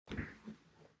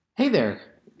Hey there!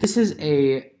 This is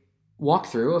a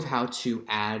walkthrough of how to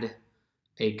add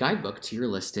a guidebook to your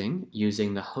listing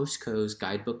using the Hostco's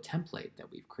guidebook template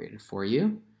that we've created for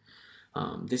you.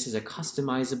 This is a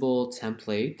customizable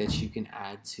template that you can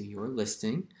add to your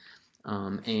listing.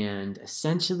 And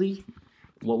essentially,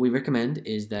 what we recommend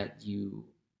is that you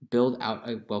build out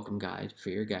a welcome guide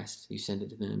for your guests. You send it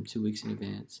to them 2 weeks in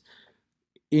advance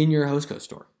in your Hostco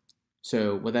store.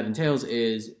 So what that entails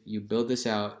is you build this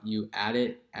out, you add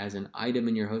it as an item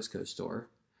in your Hostco store,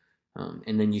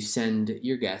 and then you send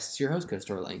your guests your Hostco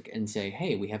store link and say,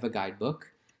 hey, we have a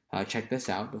guidebook. Check this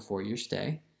out before your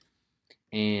stay.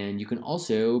 And you can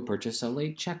also purchase a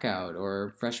late checkout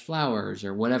or fresh flowers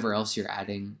or whatever else you're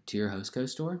adding to your Hostco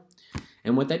store.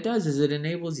 And what that does is it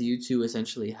enables you to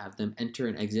essentially have them enter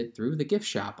and exit through the gift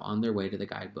shop on their way to the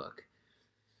guidebook.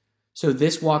 So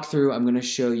this walkthrough, I'm going to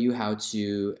show you how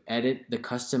to edit the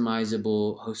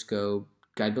customizable Hostco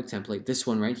guidebook template. This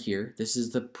one right here. This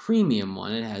is the premium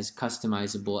one. It has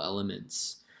customizable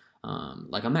elements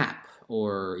like a map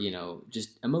or,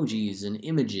 just emojis and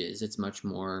images. It's much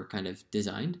more kind of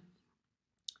designed.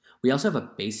 We also have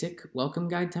a basic welcome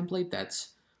guide template that's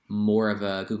more of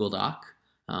a Google Doc,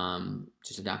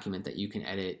 just a document that you can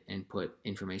edit and put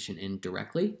information in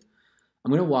directly. I'm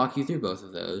going to walk you through both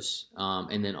of those,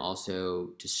 and then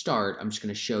also to start, I'm just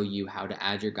going to show you how to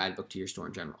add your guidebook to your store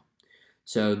in general.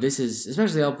 So this is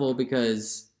especially helpful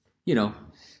because, some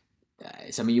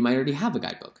of you might already have a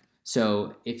guidebook.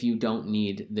 So if you don't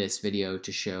need this video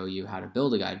to show you how to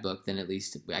build a guidebook, then at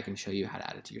least I can show you how to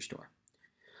add it to your store.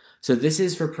 So this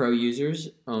is for Pro users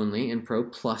only and Pro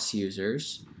Plus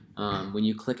users. When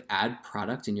you click Add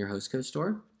Product in your Hostco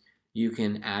store, you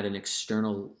can add an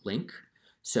external link.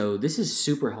 So this is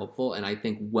super helpful and I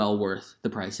think well worth the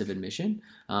price of admission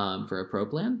for a Pro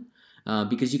plan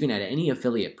because you can add any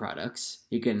affiliate products.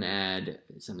 You can add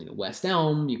something to West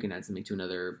Elm. You can add something to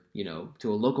another,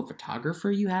 to a local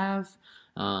photographer you have,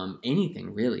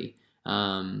 anything really,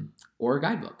 or a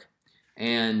guidebook.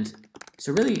 And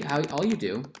so really all you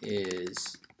do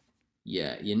is,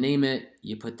 you name it,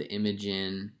 you put the image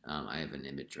in. I have an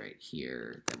image right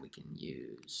here that we can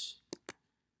use.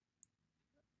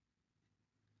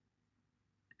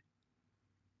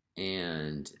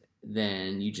 And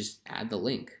then you just add the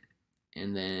link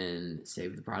and then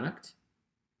save the product.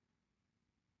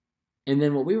 And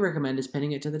then what we recommend is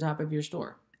pinning it to the top of your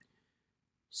store.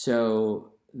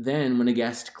 So then when a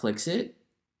guest clicks it,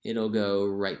 it'll go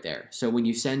right there. So when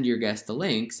you send your guest the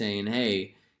link saying,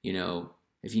 hey,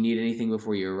 if you need anything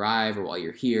before you arrive or while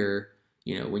you're here,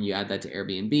 when you add that to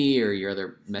Airbnb or your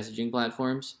other messaging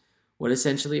platforms, what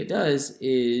essentially it does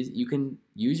is you can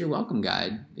use your welcome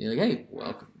guide. You're like, hey,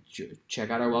 welcome. Check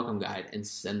out our welcome guide and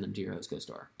send them to your Hostco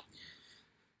store.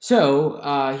 So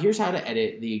here's how to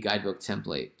edit the guidebook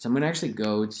template. So I'm going to actually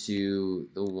go to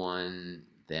the one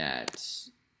that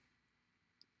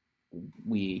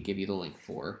we give you the link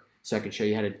for so I can show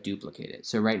you how to duplicate it.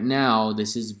 So right now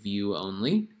this is view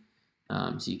only,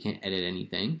 so you can't edit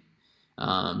anything.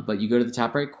 But you go to the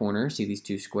top right corner, see these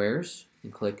two squares,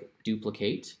 and click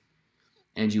duplicate,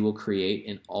 and you will create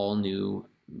an all new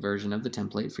version of the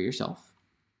template for yourself.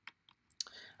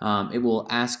 It will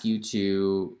ask you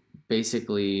to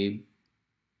basically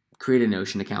create a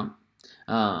Notion account,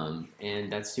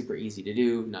 and that's super easy to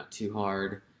do, not too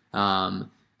hard.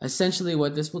 Essentially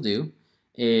what this will do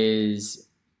is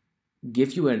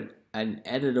give you an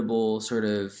editable sort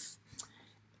of,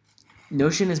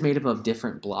 Notion is made up of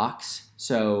different blocks,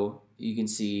 so you can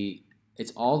see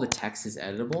all the text is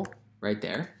editable right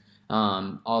there.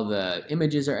 All the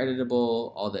images are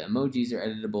editable, all the emojis are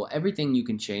editable, everything you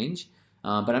can change.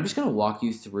 But I'm just going to walk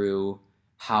you through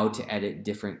how to edit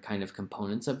different kind of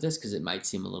components of this because it might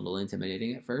seem a little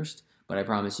intimidating at first, but I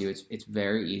promise you it's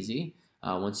very easy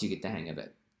once you get the hang of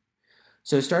it.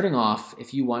 So starting off,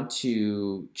 if you want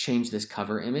to change this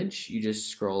cover image, you just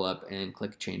scroll up and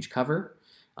click Change Cover.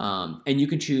 And you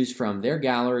can choose from their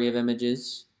gallery of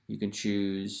images. You can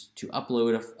choose to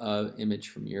upload an image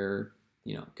from your,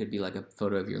 it could be like a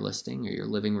photo of your listing or your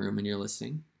living room in your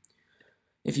listing.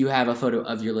 If you have a photo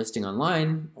of your listing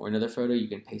online or another photo, you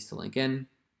can paste the link in,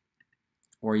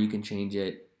 or you can change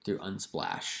it through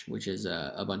Unsplash, which is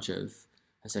a bunch of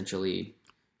essentially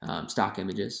stock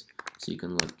images. So you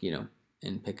can look,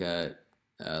 and pick a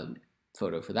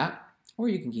photo for that, or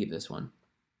you can keep this one.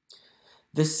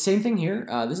 The same thing here.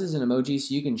 This is an emoji,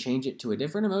 so you can change it to a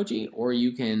different emoji, or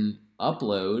you can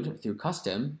upload through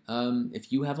custom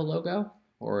if you have a logo.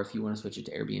 Or if you want to switch it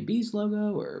to Airbnb's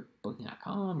logo or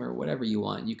Booking.com or whatever you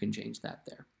want, you can change that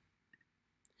there.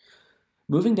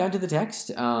 Moving down to the text,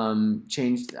 I would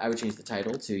change the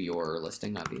title to your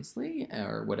listing, obviously,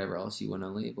 or whatever else you want to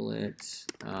label it.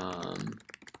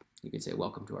 You could say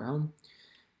welcome to our home.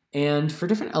 And for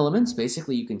different elements,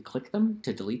 basically you can click them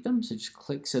to delete them. So just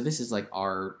click. So this is like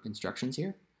our instructions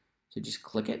here. So just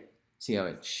click it. See how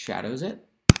it shadows it?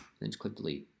 Then just click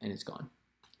delete and it's gone.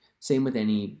 Same with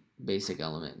any basic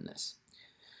element in this.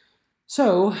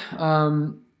 So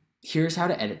here's how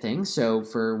to edit things. So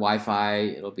for Wi-Fi,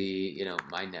 it'll be,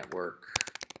 my network.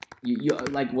 You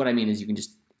like what I mean is you can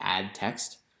just add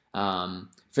text. For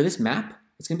this map,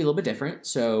 it's gonna be a little bit different.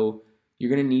 So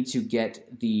you're gonna need to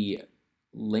get the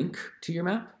link to your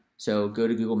map. So go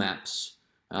to Google Maps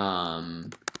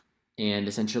and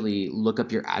essentially look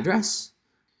up your address.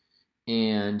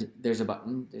 And there's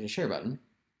a share button.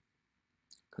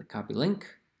 Click copy link.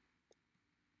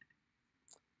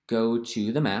 Go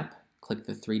to the map. Click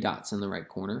the 3 dots in the right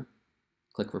corner,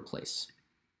 click replace,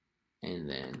 and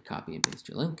then copy and paste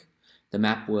your link. The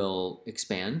map will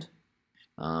expand,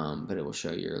 but it will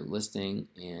show your listing,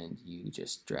 and you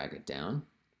just drag it down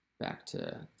back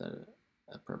to the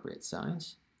appropriate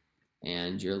size,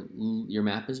 and your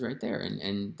map is right there,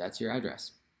 and that's your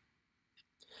address.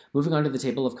 Moving on to the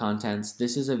table of contents,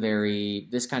 this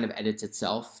kind of edits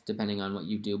itself depending on what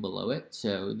you do below it.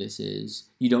 So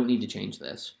you don't need to change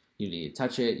this. You don't need to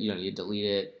touch it, you don't need to delete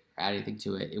it, or add anything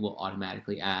to it. It will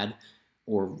automatically add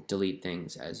or delete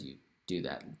things as you do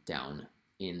that down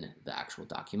in the actual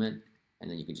document,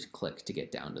 and then you can just click to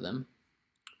get down to them.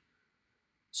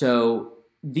 So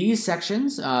these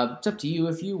sections, it's up to you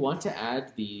if you want to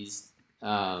add these.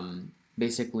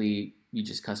 Basically, you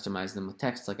just customize them with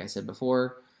text, like I said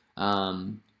before.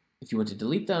 If you want to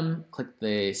delete them, click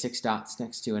the 6 dots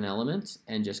next to an element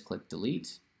and just click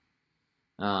delete.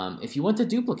 If you want to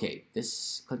duplicate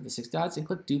this, click the 6 dots and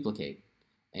click duplicate.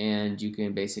 And you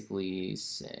can basically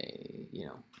say,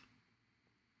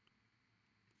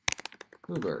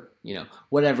 Uber,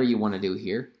 whatever you want to do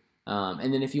here.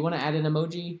 And then if you want to add an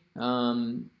emoji,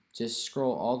 just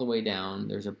scroll all the way down.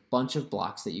 There's a bunch of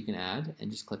blocks that you can add and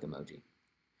just click emoji.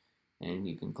 And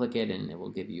you can click it and it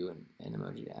will give you an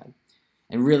emoji to add.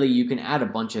 And really, you can add a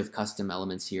bunch of custom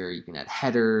elements here. You can add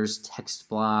headers, text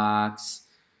blocks,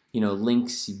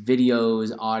 links,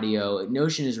 videos, audio.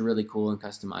 Notion is really cool and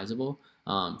customizable.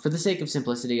 For the sake of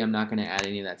simplicity, I'm not going to add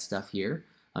any of that stuff here.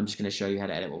 I'm just going to show you how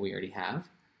to edit what we already have.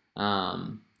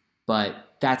 But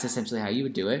that's essentially how you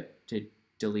would do it, to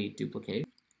delete, duplicate.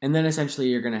 And then essentially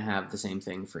you're going to have the same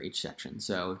thing for each section.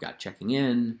 So we've got checking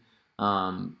in.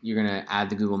 You're going to add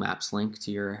the Google Maps link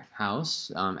to your house,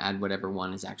 add whatever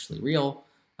one is actually real.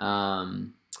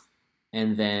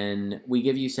 And then we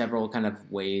give you several kind of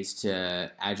ways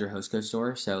to add your Hostco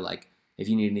store. So like if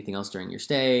you need anything else during your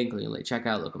stay, including late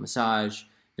checkout, local massage,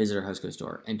 visit our Hostco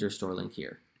store, enter store link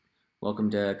here.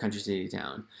 Welcome to Country City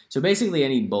Town. So basically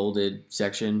any bolded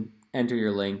section, enter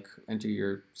your link, enter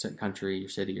your country, your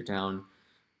city, your town.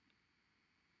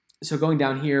 So going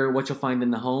down here, what you'll find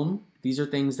in the home, these are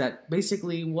things that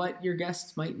basically what your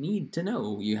guests might need to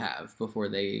know you have before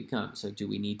they come. So do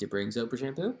we need to bring soap or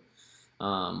shampoo?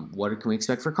 What can we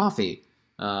expect for coffee?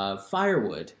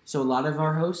 Firewood. So a lot of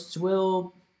our hosts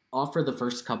will offer the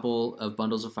first couple of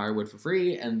bundles of firewood for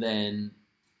free and then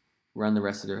run the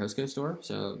rest of their Hostco store.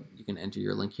 So you can enter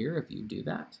your link here if you do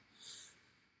that.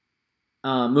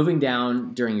 Moving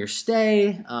down during your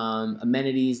stay,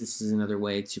 amenities. This is another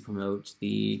way to promote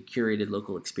the curated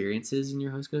local experiences in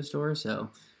your Hostco store.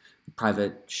 So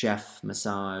private chef,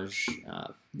 massage,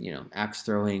 axe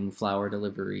throwing, flower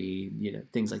delivery,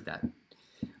 things like that.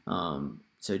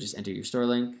 So just enter your store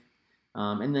link.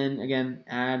 And then again,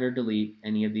 add or delete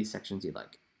any of these sections you'd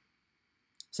like.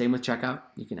 Same with checkout.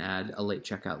 You can add a late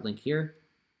checkout link here.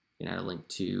 You can add a link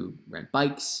to rent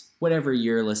bikes, whatever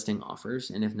your listing offers,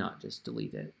 and if not, just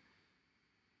delete it.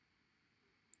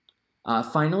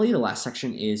 Finally, the last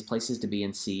section is places to be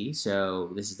and see.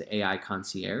 So this is the AI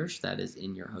concierge that is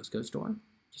in your Hostco store.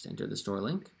 Just enter the store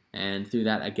link, and through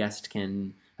that, a guest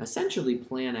can essentially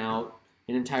plan out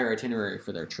an entire itinerary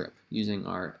for their trip using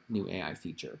our new AI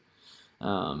feature.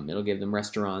 It'll give them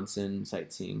restaurants and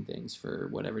sightseeing things for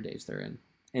whatever days they're in.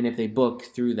 And if they book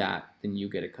through that, then you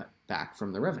get a cut back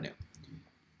from the revenue.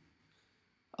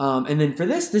 And then for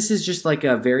this is just like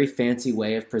a very fancy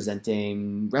way of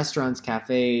presenting restaurants,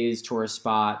 cafes, tourist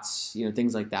spots,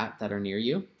 things like that that are near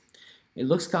you. It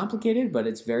looks complicated, but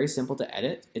it's very simple to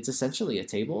edit. It's essentially a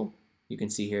table. You can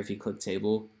see here if you click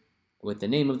table with the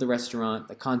name of the restaurant,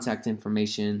 the contact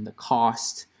information, the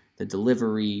cost, the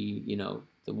delivery,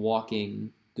 the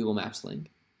walking Google Maps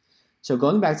link. So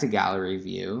going back to gallery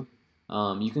view,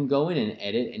 you can go in and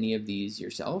edit any of these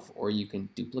yourself, or you can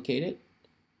duplicate it.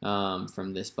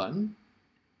 from this button.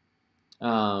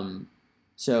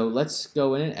 So let's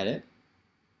go in and edit.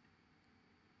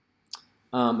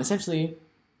 Essentially,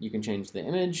 you can change the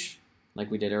image like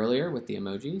we did earlier with the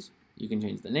emojis. You can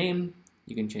change the name.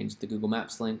 You can change the Google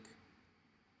Maps link.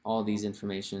 All these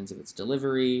informations, if it's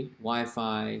delivery,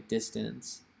 Wi-Fi,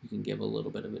 distance. You can give a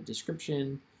little bit of a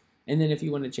description. And then if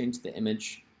you want to change the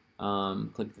image,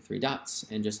 click the three dots.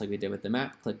 And just like we did with the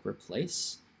map, click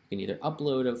replace. You can either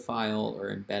upload a file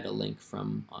or embed a link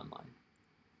from online.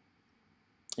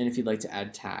 And if you'd like to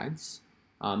add tags,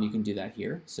 you can do that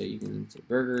here. So you can say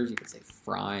burgers, you can say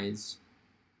fries,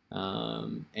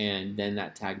 and then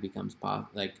that tag becomes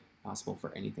possible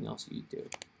for anything else you do.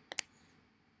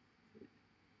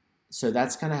 So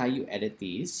that's kind of how you edit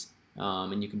these,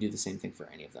 and you can do the same thing for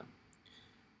any of them.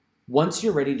 Once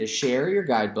you're ready to share your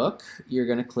guidebook, you're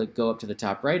going to go up to the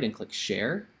top right and click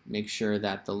share. Make sure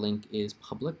that the link is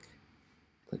public.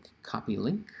 Click copy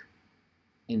link,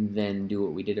 and then do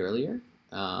what we did earlier.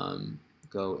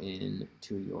 Go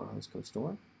into your host code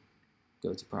store,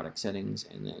 go to product settings,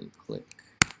 and then click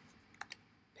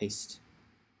paste.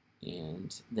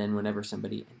 And then whenever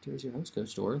somebody enters your host code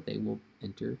store, they will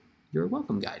enter your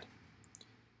welcome guide.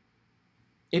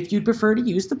 If you'd prefer to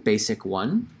use the basic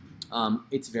one,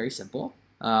 it's very simple.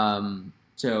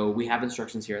 So we have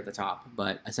instructions here at the top,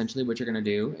 but essentially what you're going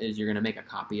to do is you're going to make a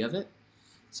copy of it.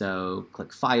 So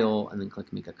click File and then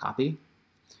click Make a Copy.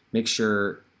 Make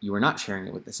sure you are not sharing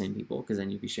it with the same people, because then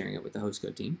you'd be sharing it with the host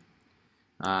code team.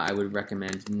 I would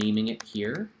recommend naming it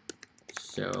here.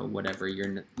 So whatever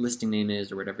your listing name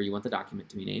is or whatever you want the document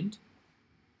to be named.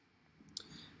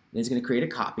 Then it's going to create a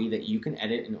copy that you can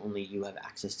edit and only you have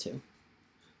access to.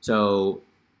 So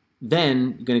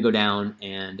then you're going to go down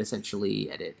and essentially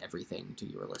edit everything to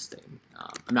your listing.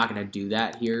 I'm not going to do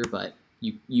that here, but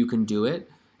you can do it.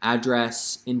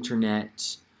 Address,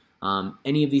 internet,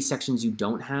 any of these sections you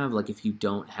don't have, like if you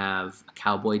don't have a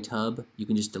cowboy tub, you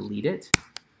can just delete it.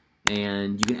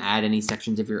 And you can add any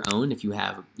sections of your own. If you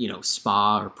have,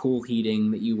 spa or pool heating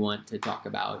that you want to talk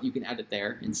about, you can add it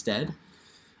there instead.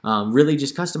 Really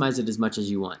just customize it as much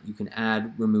as you want. You can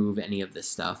add, remove any of this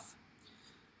stuff.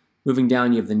 Moving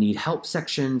down, you have the need help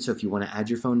section. So if you want to add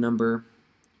your phone number,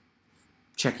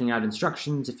 checking out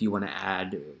instructions, if you want to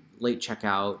add late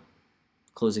checkout,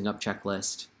 closing up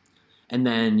checklist. And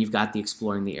then you've got the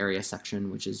exploring the area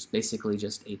section, which is basically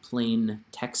just a plain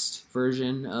text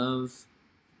version of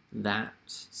that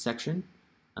section.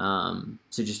 So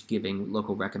just giving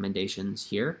local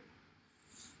recommendations here.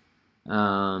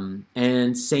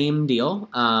 And same deal.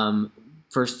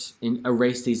 First,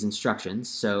 erase these instructions.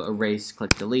 So erase,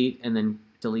 click delete, and then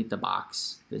delete the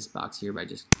box. This box here by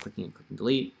just clicking and clicking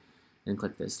delete. Then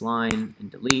click this line and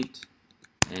delete.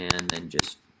 And then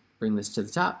just bring this to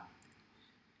the top.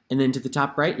 And then to the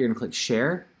top right, you're going to click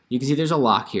share. You can see there's a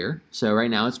lock here. So right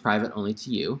now it's private only to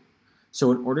you.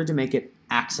 So in order to make it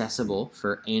accessible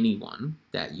for anyone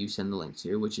that you send the link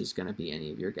to, which is going to be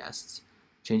any of your guests,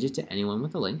 change it to anyone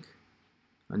with a link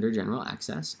under general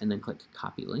access, and then click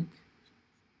copy link,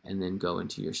 and then go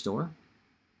into your store.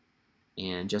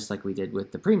 And just like we did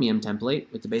with the premium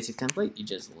template, with the basic template, you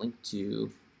just link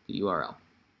to the URL.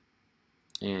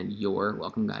 And your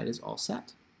welcome guide is all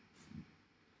set.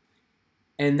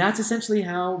 And that's essentially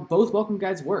how both welcome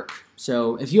guides work.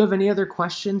 So if you have any other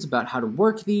questions about how to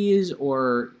work these,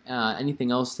 or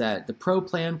anything else that the Pro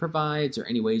plan provides, or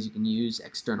any ways you can use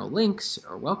external links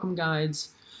or welcome guides,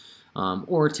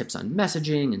 or tips on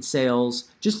messaging and sales,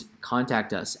 just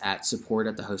contact us at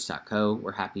support@thehost.co.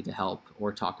 We're happy to help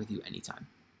or talk with you anytime.